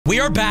We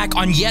are back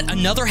on yet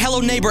another Hello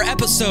Neighbor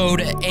episode,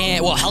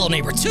 and well, Hello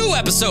Neighbor 2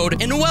 episode,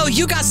 and well,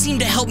 you guys seem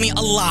to help me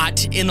a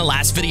lot in the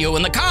last video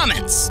in the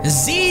comments.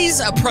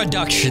 Z's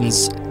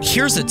Productions.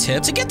 Here's a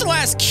tip. To get the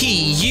last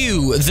key,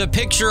 the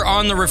picture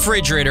on the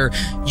refrigerator,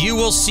 you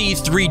will see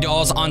 3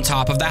 dolls on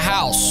top of the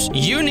house.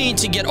 You need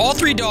to get all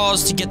 3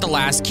 dolls to get the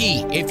last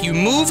key. If you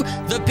move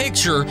the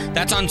picture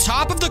that's on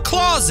top of the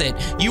closet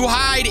you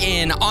hide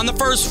in on the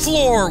first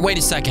floor, wait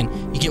a second,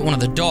 you get one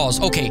of the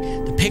dolls. Okay,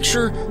 the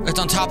picture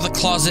that's on top of the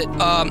closet,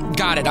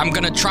 got it. I'm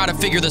gonna try to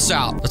figure this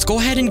out. Let's go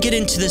ahead and get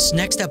into this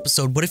next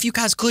episode, but if you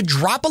guys could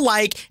drop a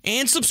like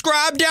and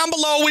subscribe down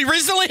below. We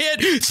recently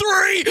hit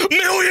 3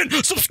 million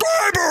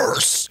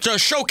subscribers to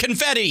show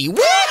confetti.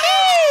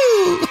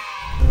 Woohoo!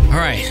 All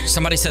right,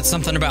 somebody said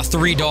something about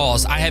 3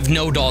 dolls. I have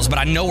no dolls, but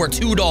I know where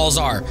 2 dolls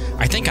are.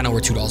 I think I know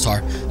where 2 dolls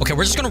are. Okay,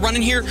 we're just gonna run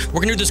in here.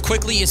 We're gonna do this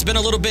quickly. It's been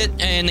a little bit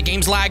and the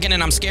game's lagging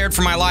and I'm scared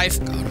for my life.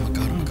 God, oh my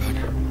God, oh my God,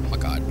 oh my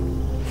God.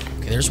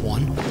 Okay, there's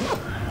one.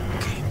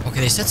 Okay,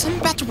 they said something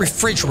about the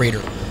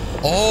refrigerator.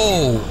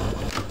 Oh.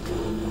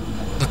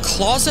 The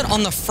closet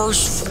on the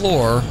first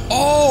floor.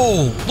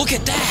 Oh, look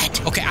at that.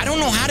 Okay, I don't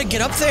know how to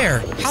get up there.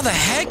 How the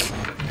heck?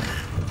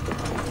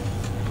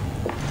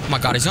 Oh my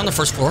God, is he on the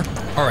first floor?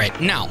 All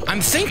right, now, I'm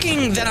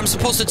thinking that I'm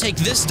supposed to take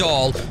this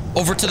doll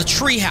over to the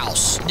tree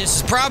house. This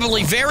is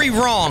probably very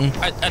wrong.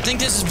 I think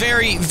this is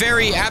very,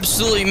 very,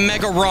 absolutely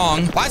mega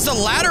wrong. Why is the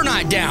ladder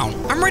not down?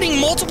 I'm reading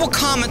multiple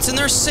comments and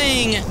they're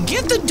saying,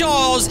 get the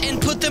dolls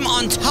and put them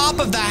on top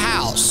of the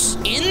house.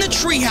 In the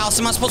tree house,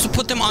 am I supposed to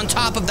put them on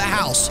top of the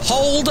house?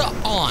 Hold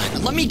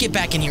on, let me get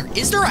back in here.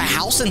 Is there a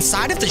house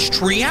inside of this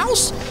tree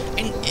house?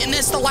 And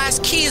it's the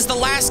last key, is the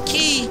last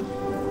key.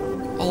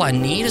 All I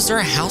need, is there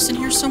a house in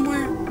here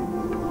somewhere?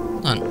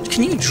 Hold on.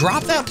 Can you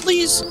drop that,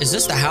 please? Is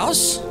this the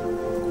house?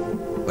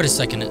 Wait a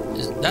second.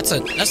 That's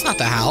not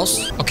the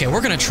house. Okay, we're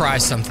gonna try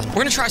something.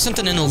 We're gonna try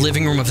something in the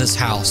living room of this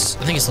house.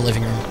 I think it's the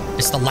living room.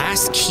 It's the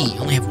last key. I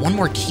only have one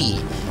more key.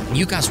 And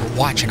you guys were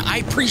watching. I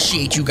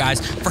appreciate you guys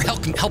for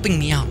helping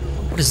me out.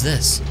 What is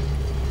this?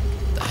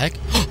 What the heck?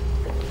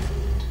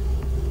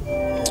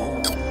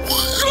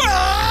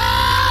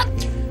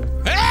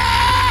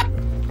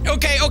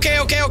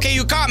 Okay,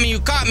 you caught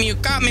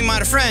me, my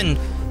friend.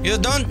 You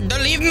don't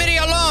leave me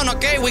alone,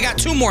 okay? We got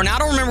 2 more. Now, I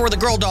don't remember where the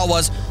girl doll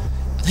was.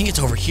 I think it's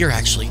over here,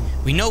 actually.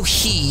 We know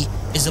he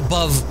is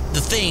above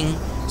the thing.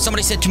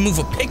 Somebody said to move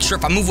a picture.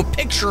 If I move a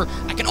picture,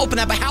 I can open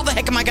that, but how the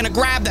heck am I gonna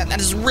grab that? That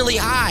is really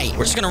high.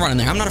 We're just gonna run in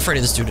there. I'm not afraid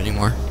of this dude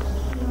anymore.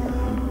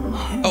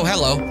 Oh,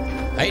 hello.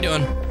 How you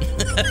doing?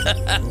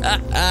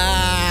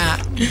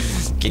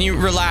 Can you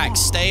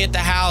relax? Stay at the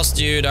house,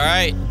 dude, all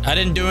right? I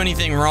didn't do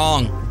anything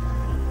wrong.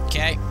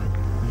 Okay?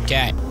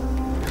 Okay.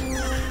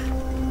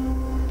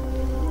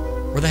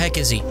 Where the heck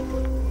is he?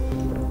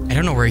 I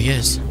don't know where he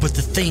is. But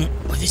the thing...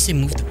 What did they say?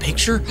 Move the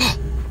picture? I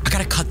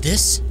gotta cut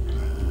this?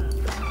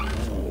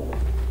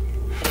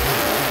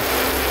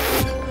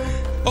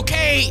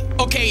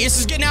 Okay, this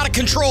is getting out of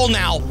control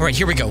now. All right,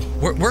 here we go.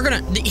 We're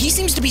gonna... He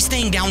seems to be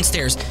staying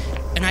downstairs,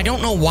 and I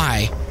don't know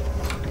why.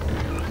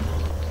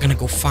 I'm gonna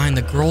go find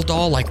the girl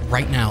doll, like,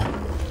 right now.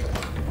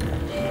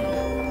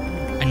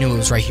 I knew it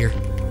was right here.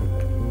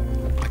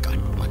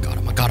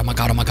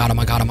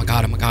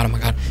 Oh my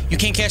God. You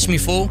can't catch me,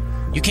 fool.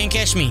 You can't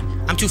catch me.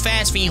 I'm too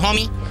fast for you,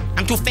 homie.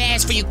 I'm too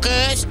fast for you,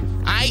 cuz.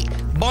 Aight,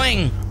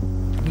 boing.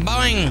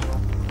 Boing.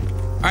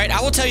 Alright,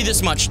 I will tell you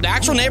this much. The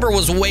actual neighbor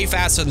was way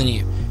faster than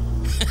you.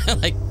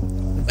 Like,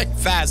 way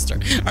faster.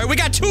 Alright, we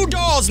got 2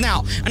 dolls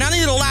now. And I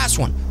need the last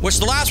one. Which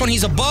the last one,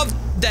 he's above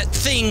that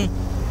thing.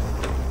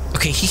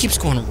 Okay, he keeps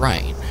going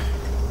right.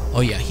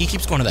 Oh yeah, he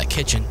keeps going to that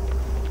kitchen.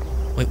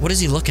 Wait, what is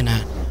he looking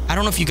at? I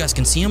don't know if you guys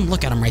can see him.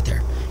 Look at him right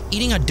there.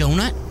 Eating a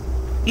donut?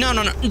 No,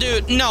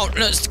 dude, no,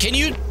 can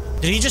you?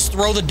 Did he just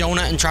throw the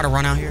donut and try to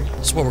run out here?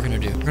 This is what we're gonna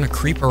do. We're gonna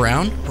creep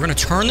around. We're gonna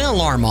turn the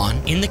alarm on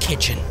in the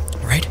kitchen,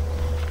 all right?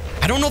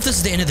 I don't know if this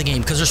is the end of the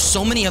game because there's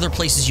so many other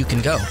places you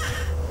can go.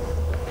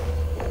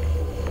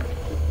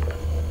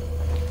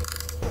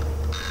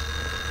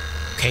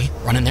 Okay,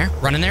 run in there.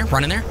 I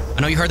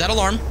know you heard that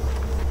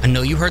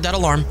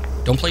alarm.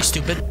 Don't play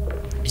stupid.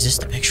 Is this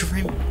the picture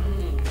frame?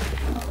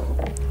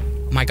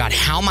 Oh my God,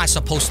 how am I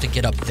supposed to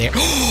get up there?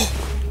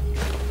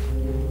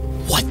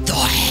 What the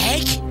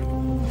heck?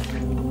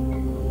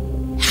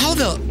 How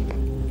the...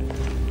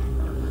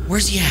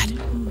 Where's he at?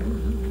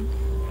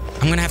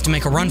 I'm gonna have to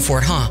make a run for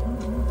it, huh?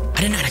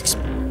 I did not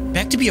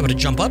expect to be able to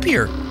jump up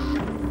here.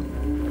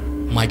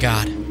 Oh my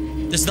God.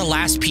 This is the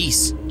last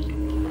piece.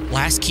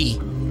 Last key.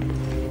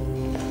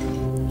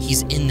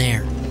 He's in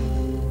there.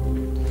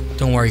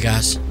 Don't worry,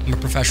 guys. I'm a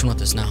professional at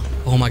this now.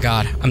 Oh my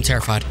God, I'm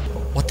terrified.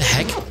 What the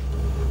heck?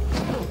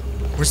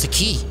 Where's the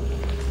key?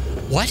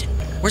 What?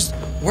 Where's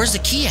the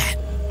key at?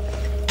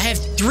 I have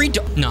 3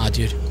 Nah,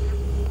 dude.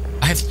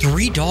 I have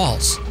 3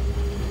 dolls.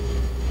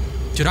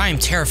 Dude, I am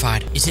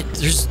terrified.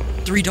 There's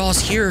 3 dolls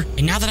here,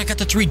 and now that I got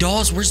the 3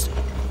 dolls, where's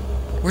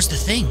the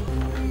thing?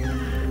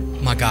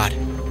 Oh my God.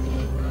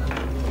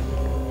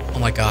 Oh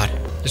my God.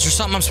 Is there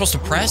something I'm supposed to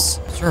press?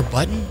 Is there a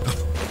button?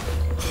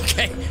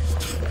 Okay.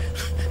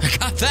 I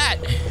got that.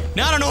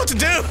 Now I don't know what to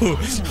do.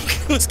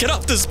 Let's get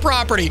off this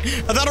property.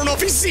 I don't know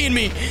if he's seeing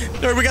me.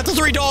 There, we got the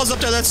 3 dolls up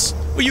there. That's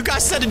what you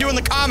guys said to do in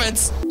the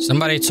comments.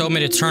 Somebody told me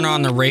to turn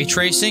on the ray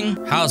tracing.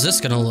 How's this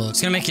gonna look?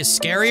 It's gonna make it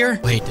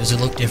scarier? Wait, does it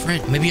look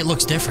different? Maybe it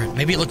looks different.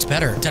 Maybe it looks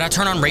better. Did I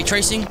turn on ray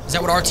tracing? Is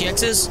that what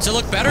RTX is? Does it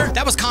look better?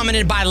 That was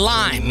commented by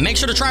Lime. Make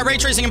sure to try ray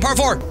tracing in part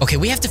 4. Okay,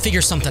 we have to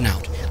figure something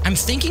out. I'm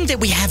thinking that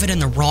we have it in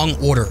the wrong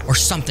order or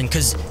something,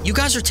 because you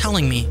guys are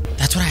telling me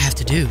that's what I have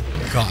to do.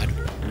 God.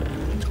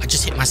 I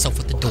just hit myself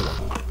with the door.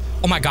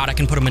 Oh my God, I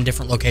can put them in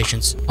different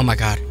locations. Oh my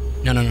God.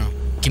 No, no, no.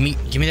 Give me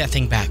that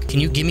thing back. Can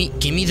you give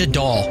me the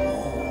doll?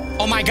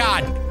 Oh my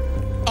God.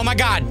 Oh my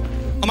God.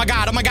 Oh my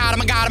God. Oh my God. Oh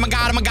my God. Oh my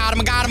God. Oh my God. Oh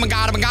my God. Oh my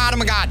God. Oh my God. Oh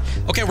my God.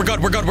 Okay, we're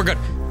good. We're good. We're good.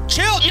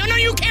 Chill. No, no,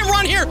 you can't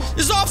run here.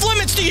 This is off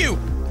limits to you.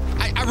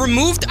 I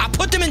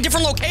put them in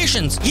different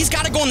locations. He's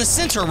got to go in the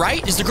center,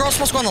 right? Is the girl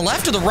supposed to go on the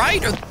left or the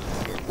right or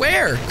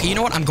where? Okay, you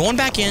know what? I'm going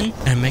back in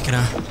and I'm making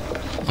a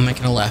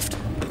left.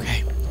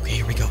 Okay. Okay,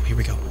 here we go. Here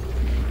we go.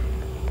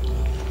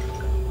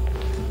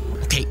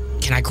 Okay,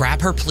 can I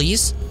grab her,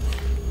 please?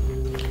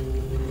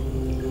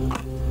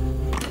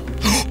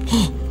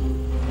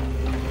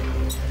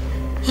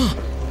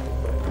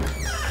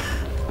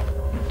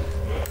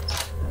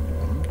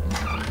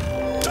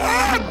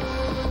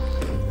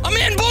 I'm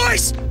in,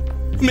 boys!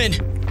 I'm in.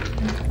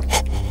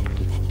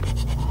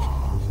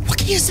 What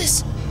key is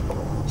this?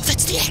 Oh,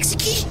 that's the exit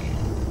key?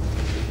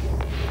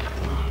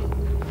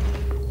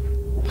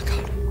 Oh my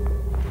God.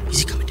 Is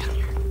he coming down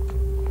here?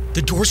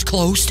 The door's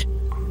closed.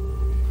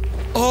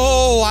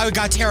 Oh, I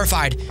got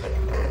terrified.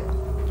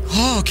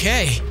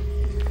 Okay.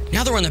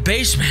 Now that we're in the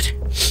basement,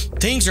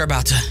 things are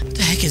about to... What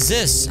the heck is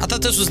this? I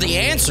thought this was the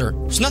answer.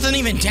 There's nothing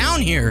even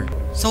down here.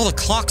 So the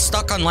clock's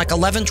stuck on like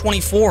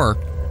 11:24.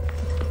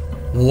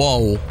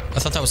 Whoa. I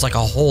thought that was like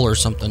a hole or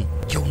something.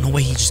 Yo, no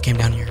way he just came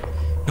down here.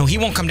 No, he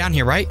won't come down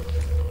here, right?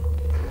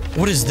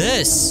 What is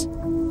this?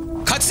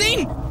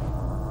 Cutscene?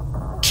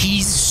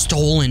 Keys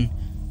stolen.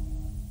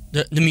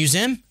 The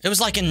museum? It was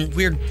like in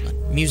weird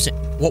music.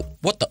 What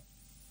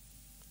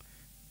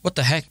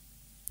the heck?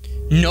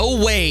 No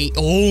way.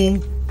 Oh.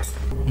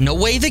 No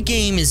way the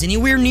game is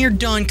anywhere near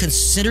done,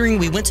 considering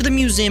we went to the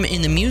museum.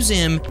 In the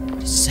museum...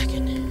 Wait a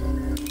second.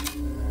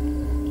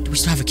 Do we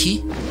still have a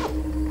key?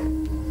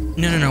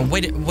 No.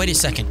 Wait a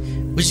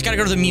second. We just gotta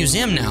go to the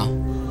museum now.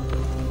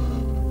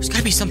 There's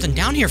gotta be something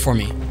down here for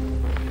me.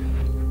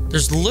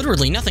 There's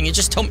literally nothing. It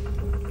just told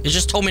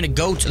me to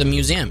go to the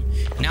museum.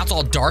 Now it's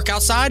all dark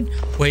outside?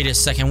 Wait a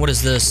second. What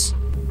is this?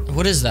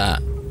 What is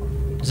that?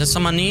 Is that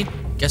something I need?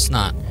 Guess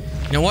not.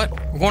 You know what?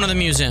 We're going to the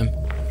museum.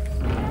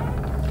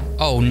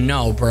 Oh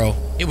no, bro.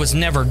 It was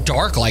never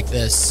dark like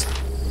this.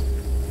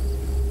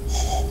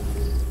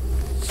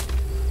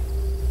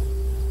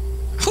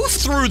 Who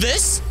threw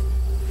this?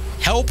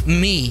 Help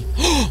me.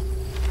 I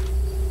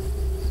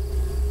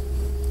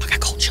got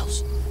cold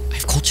chills. I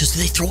have cold chills.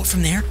 Did they throw it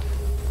from there?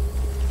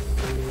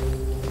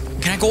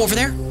 Can I go over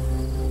there?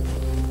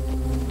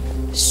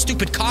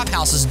 Stupid cop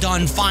house is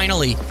done,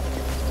 finally.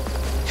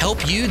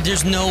 Help you?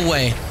 There's no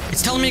way.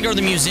 It's telling me to go to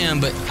the museum,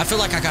 but I feel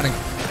like I gotta...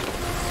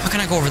 How can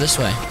I go over this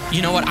way?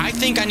 You know what? I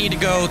think I need to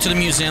go to the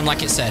museum,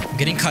 like it said. I'm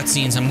getting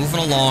cutscenes. I'm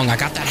moving along. I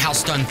got that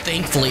house done,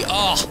 thankfully.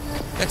 Oh,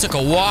 that took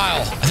a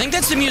while. I think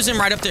that's the museum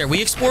right up there.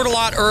 We explored a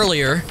lot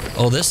earlier.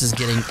 Oh, this is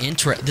getting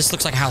interesting. This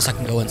looks like a house I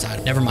can go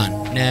inside. Never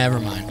mind. Never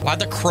mind. Why'd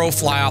the crow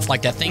fly off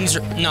like that? Things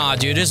are... Nah,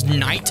 dude. It's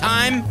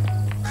nighttime.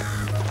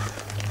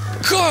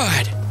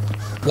 God.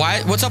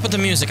 Why? What's up with the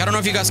music? I don't know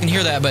if you guys can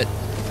hear that, but...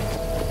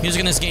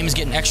 Music in this game is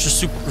getting extra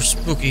super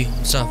spooky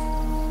and stuff.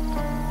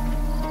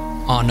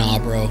 Oh, nah,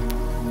 bro.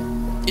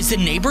 Is the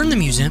neighbor in the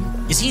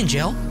museum? Is he in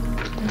jail?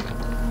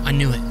 I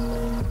knew it.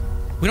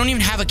 We don't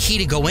even have a key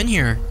to go in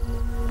here.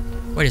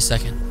 Wait a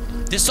second.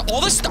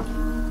 All this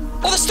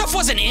stuff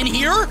wasn't in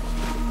here?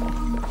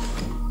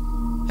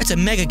 That's a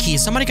mega key.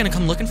 Is somebody gonna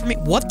come looking for me?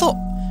 What the?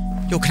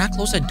 Yo, can I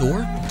close that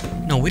door?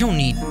 No, we don't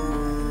need...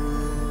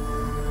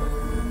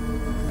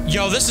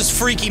 Yo, this is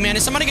freaky, man.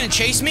 Is somebody gonna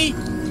chase me?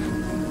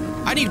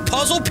 I need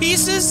puzzle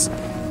pieces?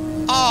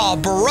 Oh,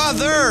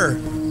 brother.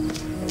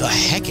 The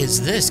heck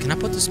is this? Can I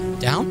put this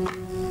down?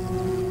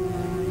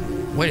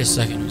 Wait a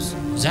second.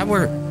 Is that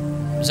where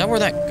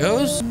that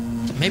goes?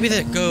 Maybe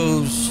that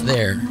goes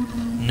there.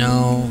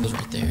 No, it goes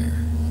right there.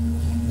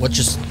 What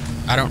just...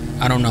 I don't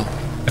know.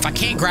 If I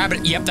can't grab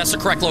it... Yep, that's the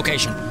correct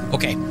location.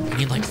 Okay.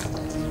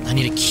 I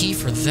need a key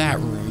for that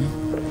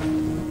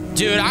room.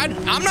 Dude,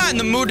 I'm not in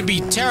the mood to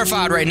be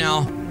terrified right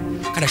now.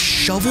 Got a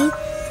shovel?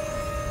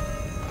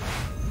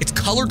 It's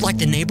colored like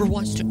the neighbor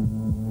was too.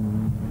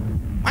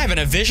 Am I having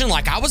a vision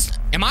like I was...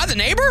 Am I the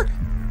neighbor?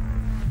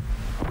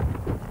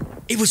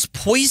 It was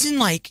poison,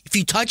 like, if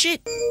you touch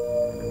it?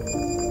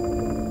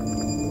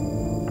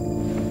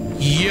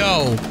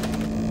 Yo.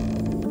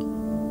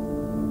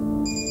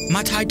 Am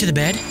I tied to the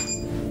bed?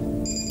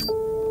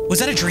 Was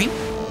that a dream?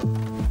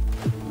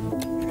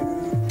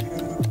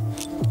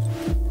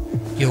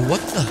 Yo,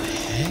 what the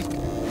heck?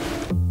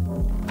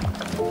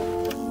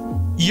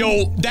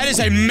 Yo, that is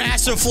a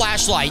massive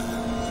flashlight.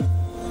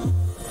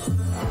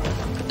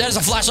 That is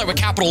a flashlight with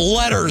capital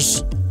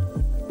letters.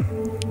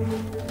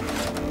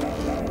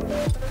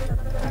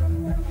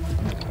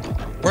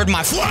 Where'd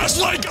my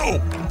flashlight go?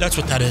 That's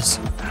what that is.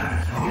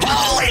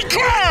 Holy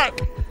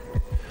crap!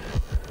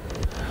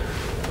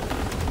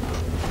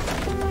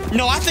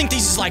 No, I think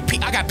this is like,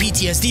 I got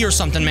PTSD or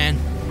something, man.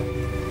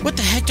 What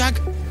the heck, Doc?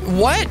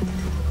 What?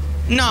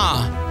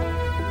 Nah.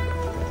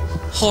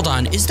 Hold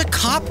on, is the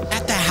cop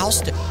at the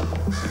house?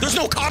 There's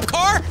no cop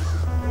car?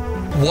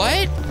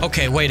 What?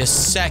 Okay, wait a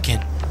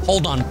second.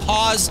 Hold on,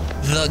 pause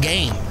the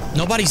game.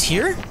 Nobody's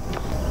here?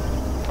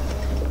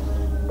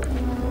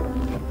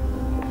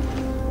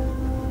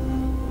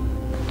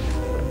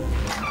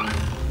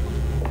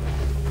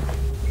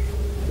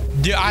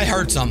 Dude, I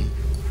heard something.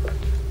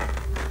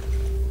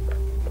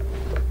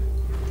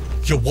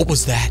 Yo, what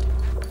was that?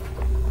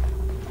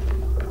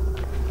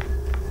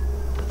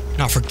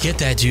 Now forget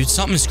that, dude.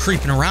 Something's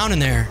creeping around in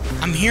there.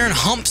 I'm hearing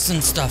humps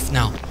and stuff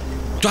now.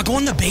 Do I go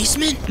in the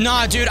basement?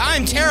 Nah, dude,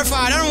 I'm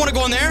terrified. I don't want to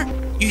go in there.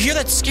 You hear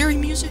that scary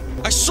music?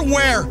 I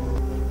swear.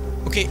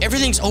 Okay,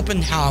 everything's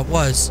open how it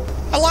was.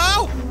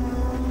 Hello?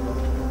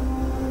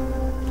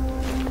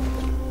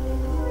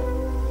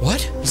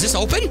 What? Is this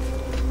open?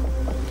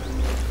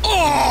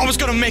 Oh, I was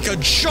gonna make a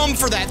jump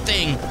for that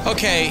thing.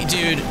 Okay,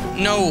 dude,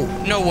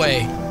 no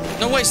way.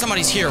 No way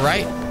somebody's here,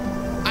 right?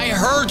 I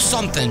heard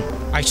something.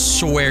 I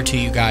swear to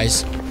you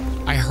guys,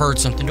 I heard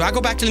something. Do I go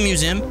back to the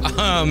museum?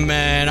 Oh,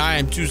 man, I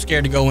am too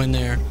scared to go in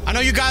there. I know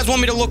you guys want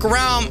me to look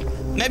around.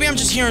 Maybe I'm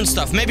just hearing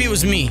stuff. Maybe it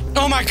was me.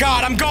 Oh, my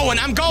God, I'm going,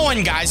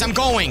 guys. I'm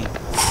going.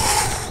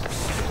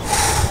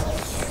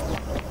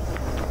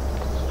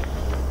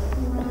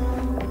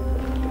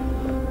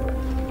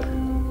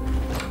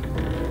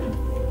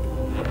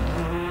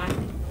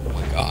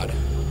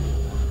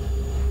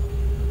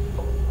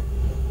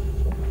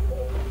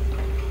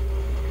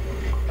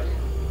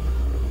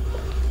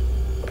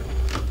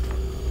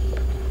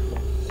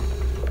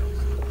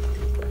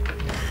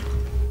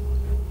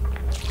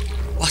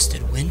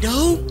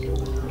 Window?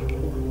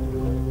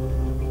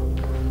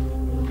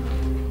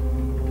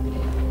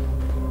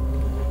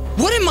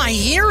 What am I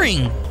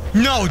hearing?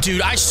 No,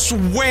 dude, I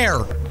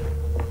swear.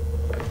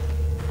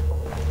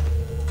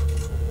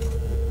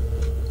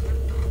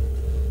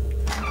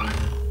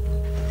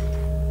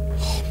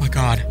 Oh my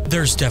God,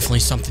 there's definitely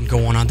something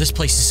going on. This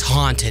place is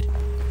haunted.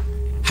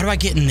 How do I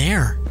get in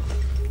there?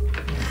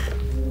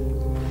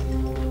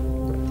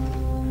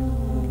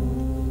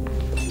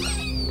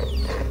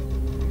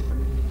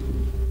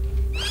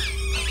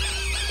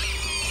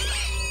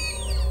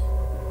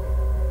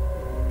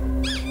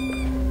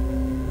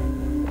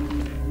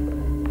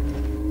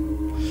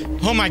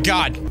 Oh my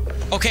God.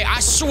 Okay, I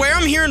swear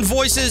I'm hearing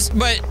voices,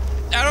 but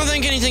I don't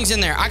think anything's in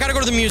there. I gotta go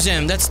to the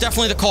museum. That's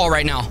definitely the call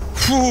right now.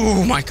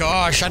 Oh my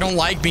gosh, I don't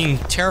like being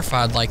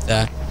terrified like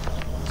that.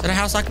 Is that a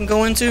house I can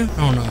go into?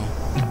 Oh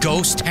no.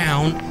 Ghost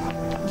town.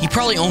 He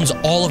probably owns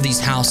all of these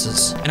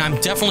houses, and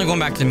I'm definitely going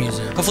back to the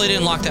museum. Hopefully they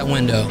didn't lock that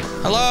window.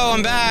 Hello,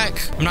 I'm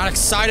back. I'm not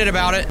excited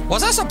about it.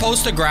 Was I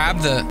supposed to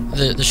grab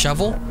the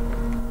shovel?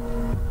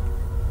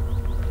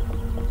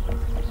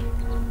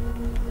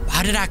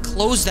 Why did I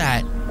close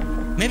that?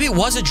 Maybe it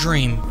was a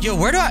dream. Yo,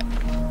 where do I...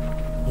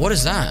 What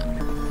is that?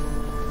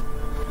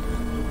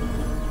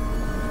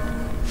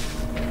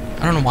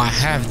 I don't know why I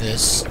have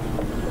this.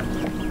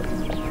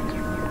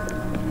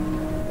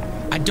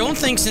 I don't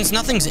think, since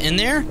nothing's in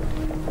there,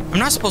 I'm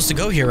not supposed to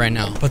go here right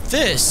now. But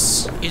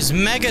this is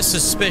mega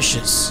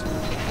suspicious.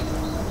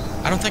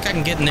 I don't think I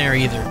can get in there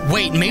either.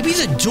 Wait, maybe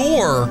the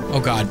door...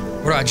 Oh God,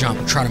 where do I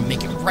jump? Try to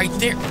make it right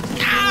there.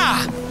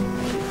 Ah!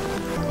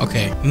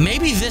 Okay,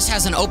 maybe this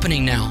has an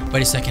opening now.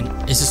 Wait a second,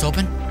 is this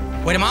open?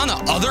 Wait, am I on the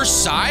other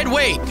side?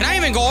 Wait, can I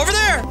even go over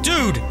there?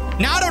 Dude,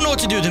 now I don't know what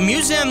to do. The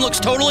museum looks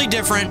totally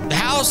different. The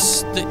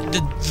house, the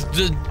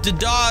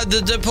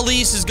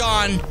police is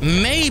gone.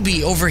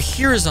 Maybe over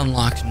here is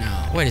unlocked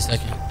now. Wait a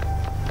second.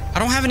 I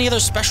don't have any other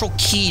special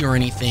key or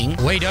anything.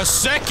 Wait a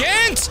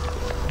second!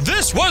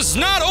 This was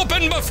not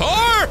open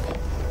before!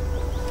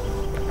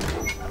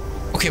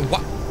 Okay,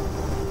 what?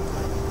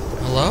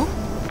 Hello?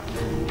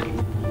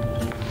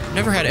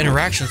 Never had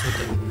interactions with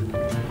it.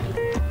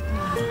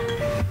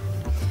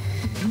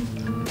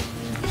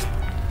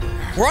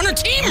 We're on a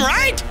team,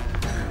 right?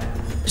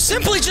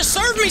 Simply just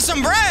serve me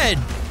some bread.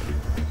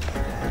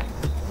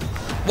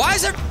 Why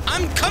is there...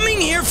 I'm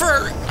coming here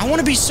for... I want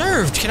to be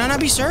served. Can I not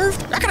be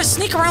served? I gotta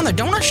sneak around the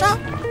donut shop?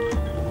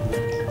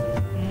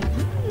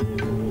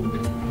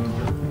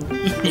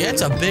 Yeah,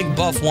 it's a big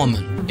buff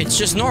woman. It's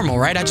just normal,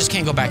 right? I just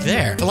can't go back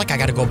there. I feel like I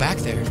gotta go back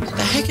there. What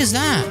the heck is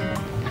that?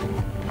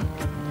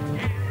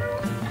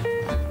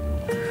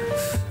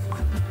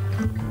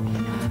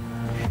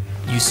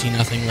 You see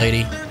nothing,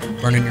 lady.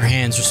 Burning your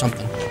hands or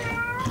something.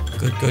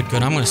 Good, good,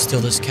 good. I'm gonna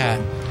steal this cat.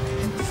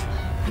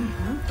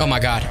 Oh my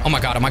God. Oh my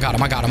God. Oh my God. Oh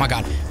my God. Oh my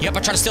God. Yep, I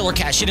tried to steal her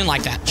cat. She didn't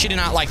like that. She did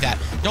not like that.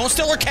 Don't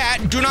steal her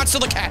cat. Do not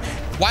steal the cat.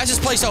 Why is this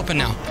place open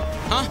now?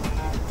 Huh?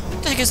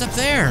 What the heck is up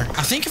there?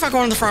 I think if I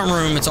go in the front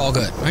room, it's all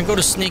good. I can go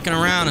to sneaking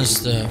around and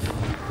stuff.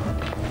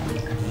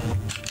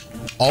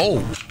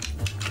 Oh.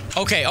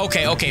 Okay,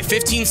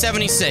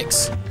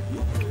 1576.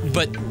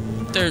 But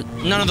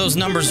none of those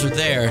numbers are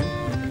there.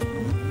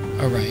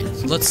 All right,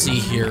 let's see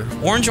here.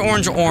 Orange. I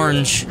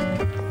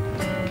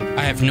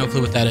have no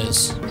clue what that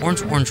is.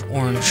 Orange.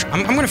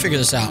 I'm gonna figure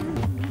this out.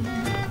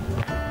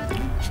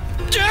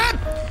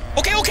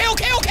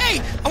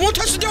 Okay. I won't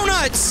touch the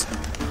donuts.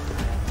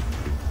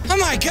 Oh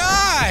my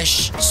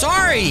gosh.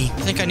 Sorry.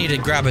 I think I need to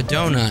grab a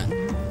donut.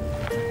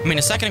 I mean,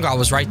 a second ago I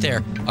was right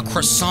there. A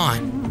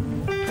croissant.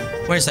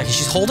 Wait a second.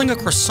 She's holding a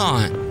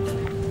croissant.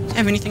 Does it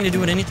have anything to do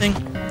with anything?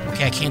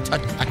 Okay, I can't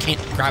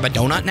grab a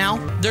donut now.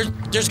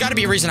 There's got to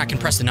be a reason I can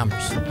press the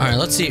numbers. All right,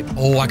 let's see.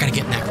 Oh, I gotta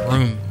get in that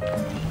room.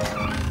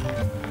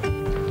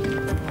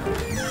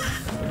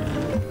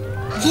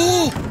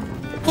 Oh,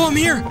 I'm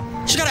here.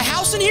 She got a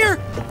house in here.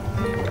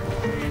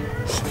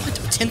 What,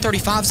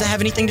 1035? Does that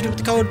have anything to do with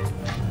the code?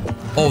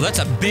 Oh, that's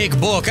a big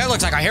book. That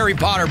looks like a Harry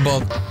Potter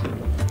book.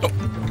 Oh.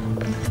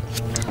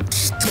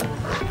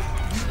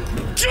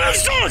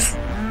 Jesus!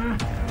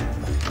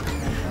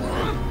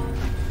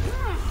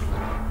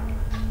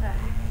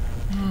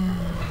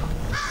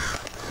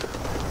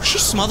 She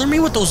smothered me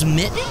with those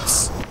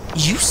mittens?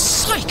 You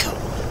psycho.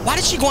 Why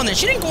did she go in there?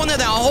 She didn't go in there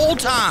that whole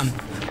time.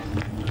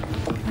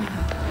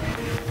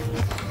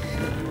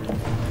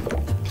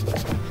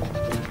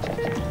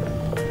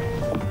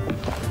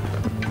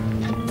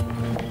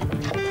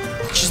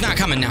 She's not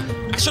coming now.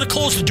 I should have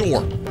closed the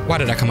door. Why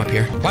did I come up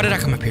here?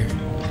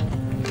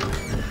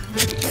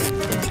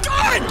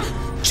 God!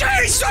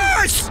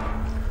 Jesus!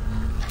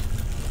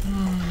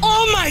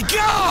 Oh my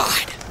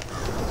God!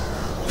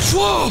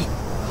 Whoa!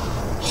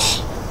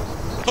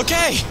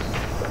 Okay.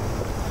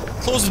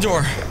 Close the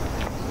door.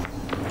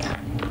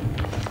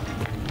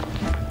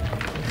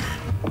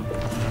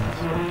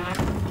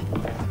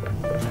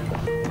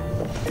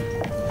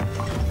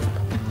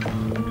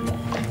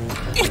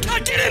 Oh my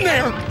God, get in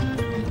there!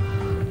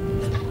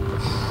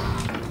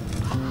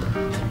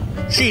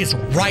 She is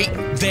right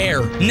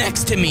there,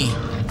 next to me.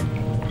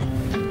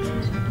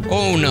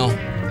 Oh no.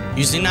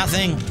 You see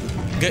nothing?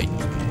 Good.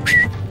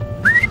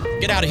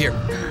 Get out of here.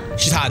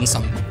 She's hiding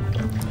something.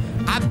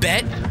 I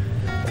bet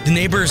the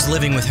neighbor is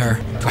living with her.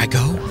 Do I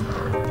go?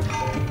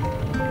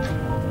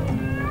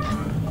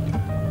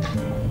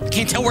 I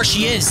can't tell where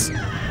she is.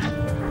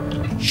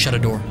 Shut a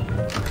door.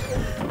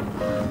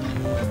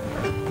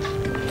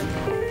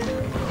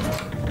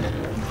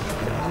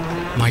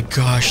 My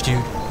gosh,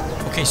 dude.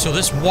 Okay, so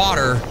this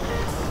water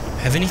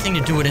have anything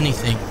to do with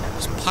anything?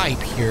 This pipe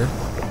here.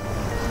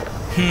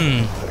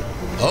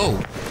 Oh.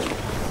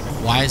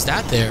 Why is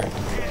that there?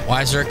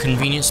 Why is there a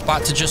convenient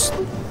spot to just...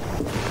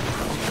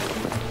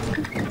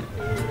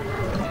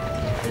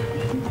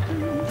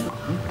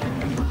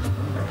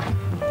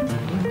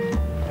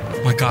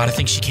 Oh my God, I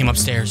think she came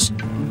upstairs.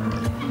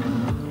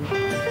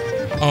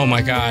 Oh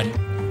my God.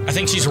 I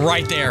think she's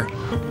right there.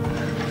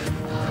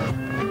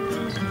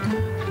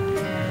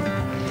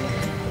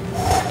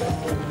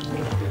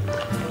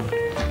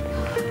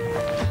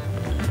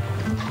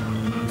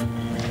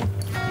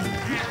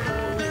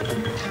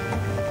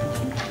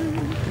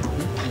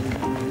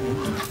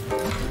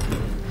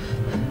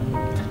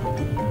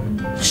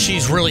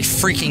 She's really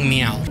freaking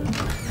me out.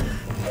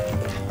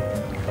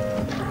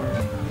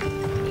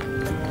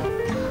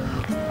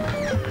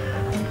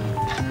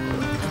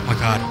 Oh my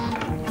God.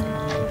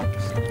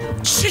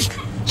 She,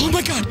 oh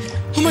my God.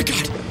 Oh my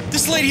God.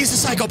 This lady is a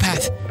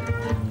psychopath.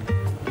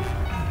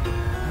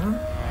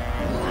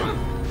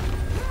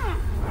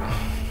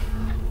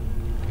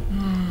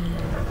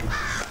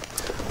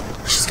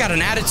 She's got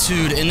an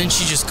attitude and then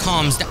she just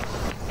calms down.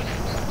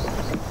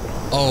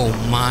 Oh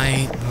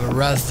my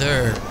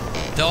brother.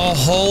 The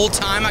whole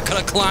time I could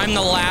have climbed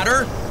the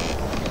ladder?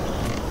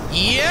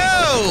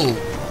 Yo!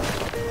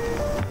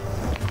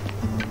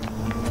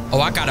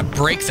 Oh, I gotta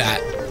break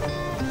that.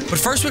 But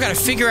first we gotta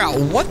figure out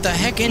what the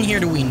heck in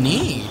here do we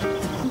need?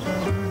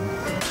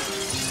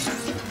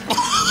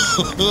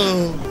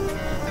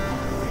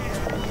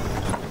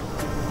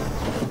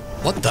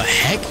 What the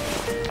heck?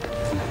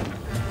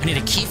 I need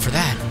a key for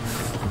that.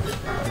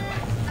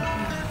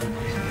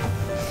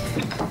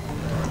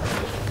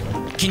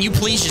 Can you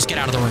please just get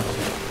out of the room?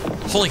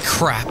 Holy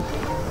crap.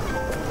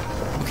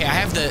 Okay, I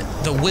have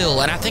the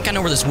wheel, and I think I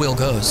know where this wheel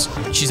goes.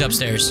 She's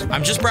upstairs.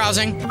 I'm just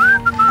browsing.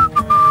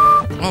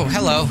 Oh,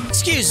 hello.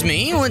 Excuse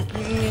me. What?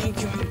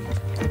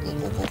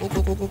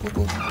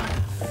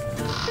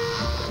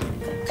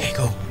 Okay,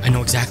 go. I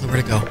know exactly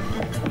where to go.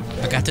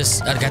 I got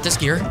this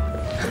gear.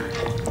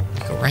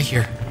 Go right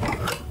here.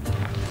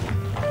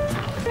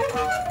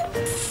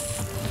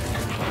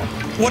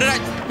 What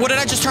did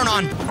I just turn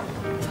on?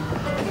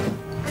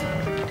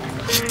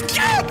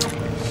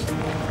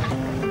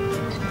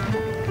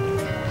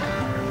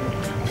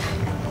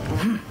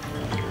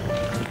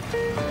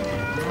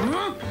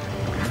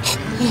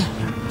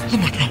 Oh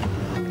my God.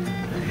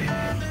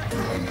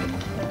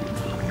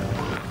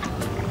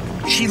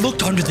 She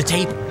looked under the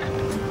table.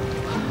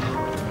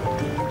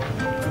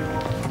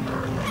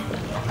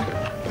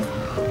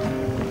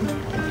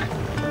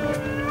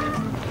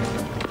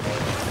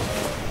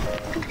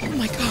 Oh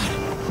my God.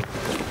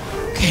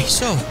 Okay,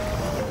 so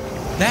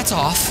that's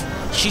off.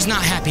 She's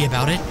not happy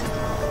about it.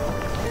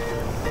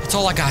 That's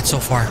all I got so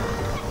far.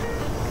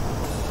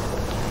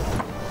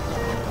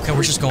 Okay,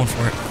 we're just going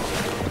for it.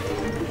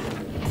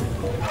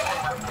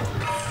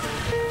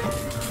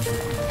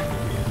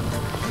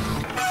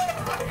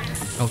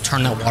 Oh,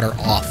 turn that water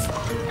off.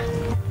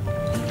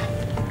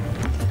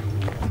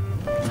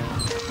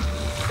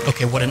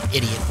 Okay, what an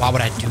idiot. Why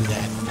would I do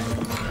that?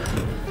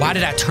 Why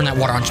did I turn that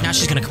water on? Now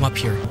she's gonna come up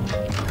here.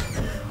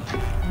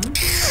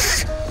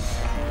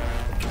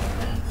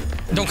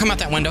 Don't come out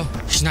that window.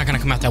 She's not gonna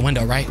come out that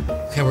window, right?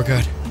 Okay, we're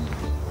good.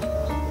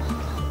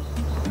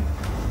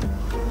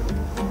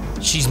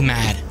 She's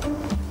mad.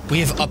 We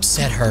have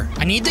upset her.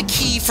 I need the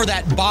key for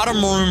that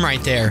bottom room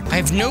right there. I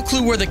have no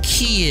clue where the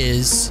key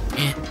is.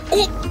 And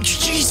oh,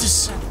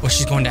 Jesus. Oh,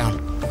 she's going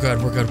down. We're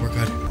good, we're good, we're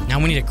good. Now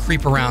we need to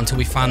creep around till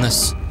we find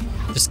this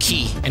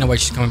key. Anyway,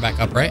 she's coming back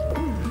up, right?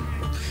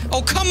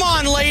 Oh, come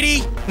on,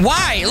 lady.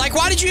 Why? Like,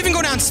 why did you even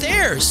go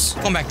downstairs?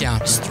 Going back down.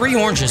 There's 3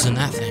 oranges in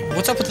that thing.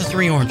 What's up with the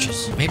 3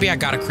 oranges? Maybe I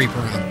gotta creep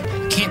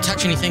around. Can't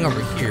touch anything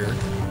over here.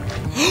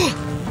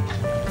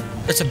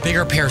 That's a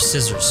bigger pair of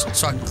scissors.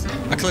 So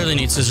I clearly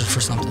need scissors for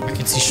something. I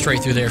can see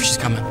straight through there if she's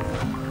coming.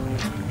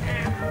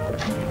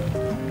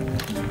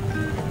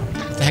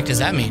 What the heck does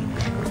that mean?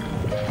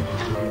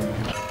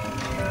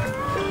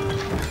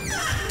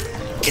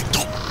 Get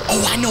the...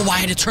 Oh, I know why I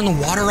had to turn the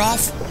water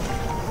off.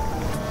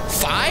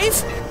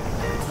 5?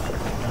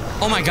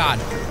 Oh my God.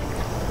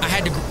 I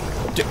had to...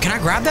 Can I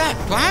grab that?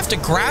 Do I have to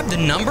grab the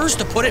numbers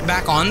to put it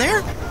back on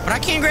there? But I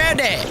can't grab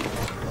that.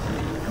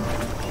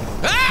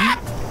 Ah!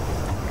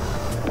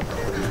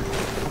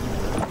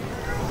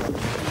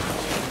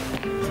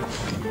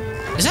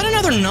 Is that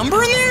another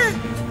number in there?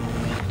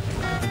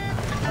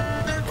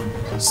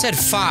 It said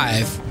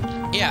 5.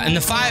 Yeah, and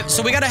the 5,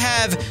 so we gotta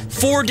have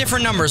 4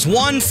 different numbers.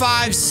 1,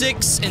 5,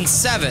 6, and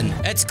 7.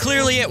 That's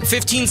clearly it,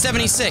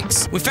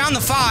 1576. We found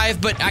the 5,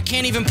 but I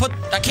can't even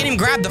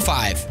grab the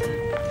 5.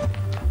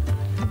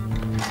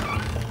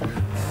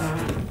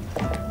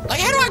 Like,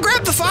 how do I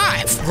grab the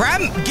 5?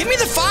 Give me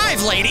the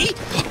 5, lady.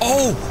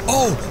 Oh.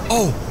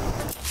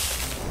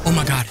 Oh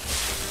my God,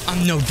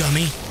 I'm no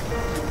dummy.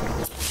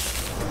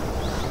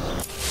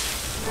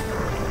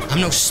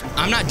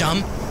 I'm not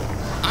dumb.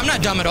 I'm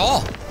not dumb at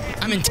all.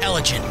 I'm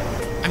intelligent.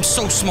 I'm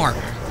so smart.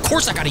 Of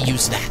course I gotta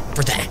use that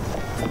for that.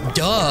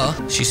 Duh.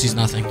 She sees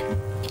nothing.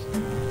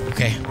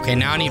 Okay,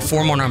 now I need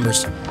 4 more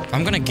numbers. If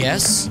I'm gonna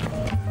guess.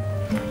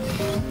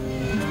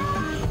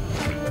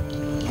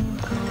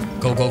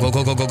 Go.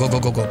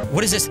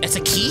 What is this? It's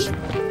a key?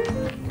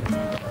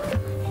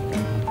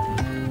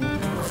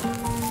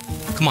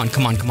 Come on.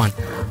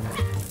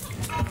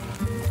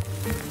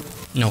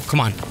 No, come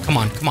on.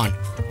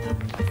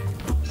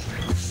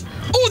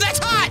 Oh, that's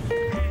hot!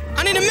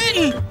 I need a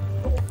mitten!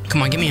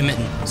 Come on, give me a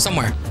mitten.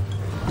 Somewhere.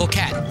 Little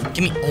cat.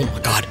 Give me... Oh my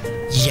God.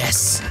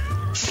 Yes.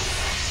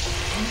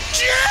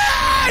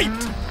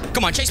 Shit!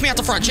 Come on, chase me out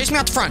the front.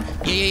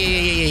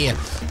 Yeah.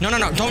 No.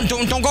 Don't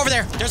go over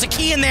there. There's a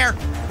key in there.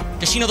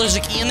 Does she know there's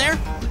a key in there?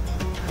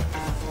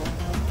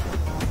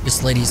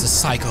 This lady's a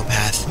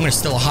psychopath. I'm gonna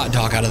steal a hot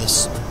dog out of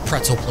this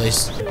pretzel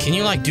place. Can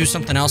you, like, do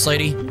something else,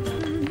 lady?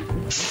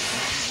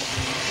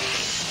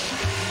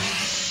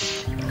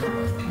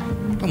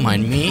 Don't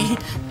mind me.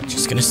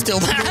 Just gonna steal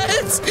that.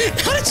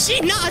 How did she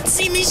not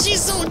see me?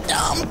 She's so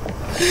dumb.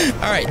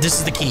 All right, this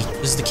is the key.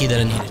 This is the key that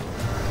I needed.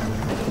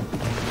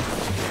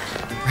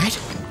 Right?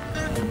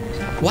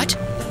 What?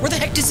 Where the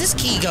heck does this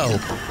key go?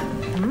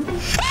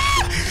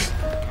 Ah!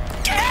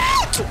 Get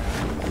out!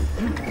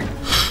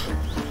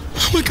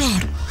 Oh my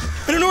God.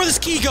 I don't know where this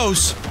key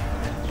goes.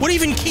 What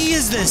even key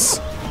is this?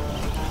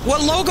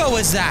 What logo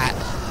is that?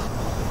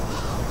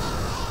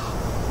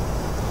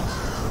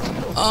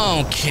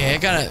 Okay, I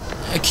got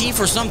a key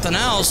for something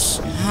else.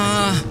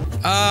 Man,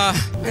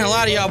 a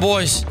lot of y'all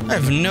boys. I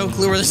have no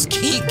clue where this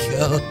key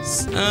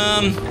goes.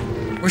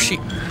 Where's she?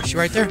 Is she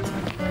right there?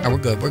 Oh, we're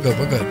good. Look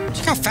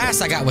how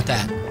fast I got with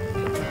that.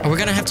 Oh, we're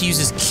gonna have to use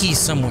this key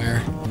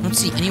somewhere. I don't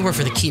see anywhere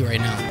for the key right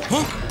now.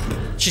 Huh?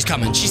 She's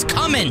coming.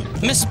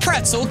 Miss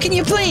Pretzel, can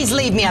you please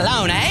leave me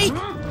alone, eh?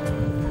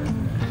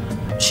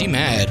 She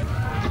mad.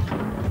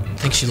 I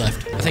think she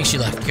left.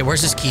 Okay,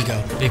 where's this key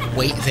go? Big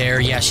weight there.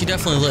 Yeah, she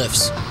definitely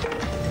lifts.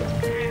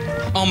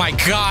 Oh my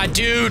God,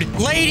 dude.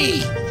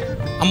 Lady!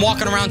 I'm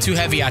walking around too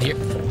heavy out here.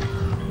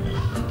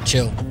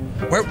 Chill.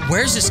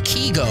 Where's this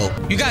key go?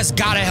 You guys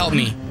gotta help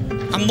me.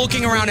 I'm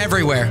looking around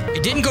everywhere.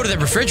 It didn't go to the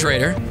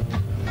refrigerator.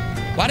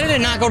 Why did it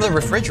not go to the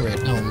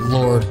refrigerator? Oh,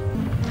 Lord.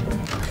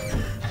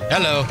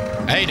 Hello.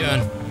 How you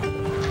doing?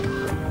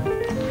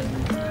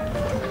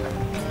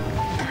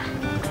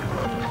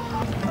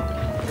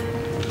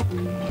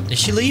 Did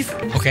she leave?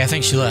 Okay, I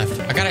think she left.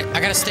 I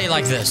gotta stay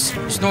like this.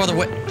 There's no other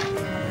way.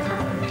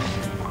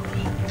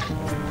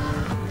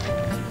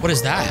 What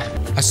is that?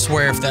 I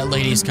swear if that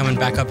lady's coming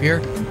back up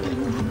here.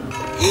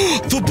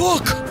 The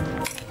book!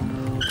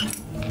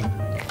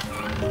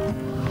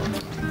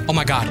 Oh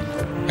my God.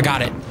 I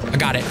got it.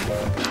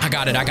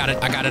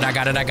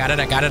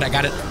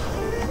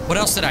 What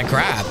else did I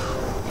grab?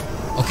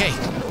 Okay,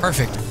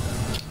 perfect.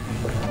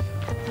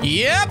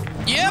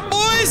 Yep,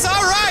 boys.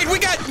 All right, we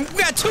got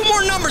 2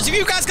 more numbers. If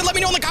you guys could let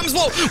me know in the comments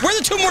below where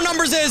the 2 more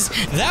numbers is,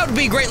 that would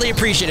be greatly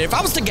appreciated. If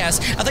I was to guess,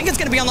 I think it's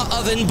gonna be on the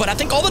oven, but I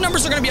think all the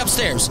numbers are gonna be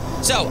upstairs.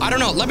 So I don't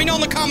know. Let me know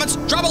in the comments.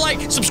 Drop a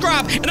like,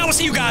 subscribe, and I will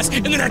see you guys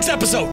in the next episode.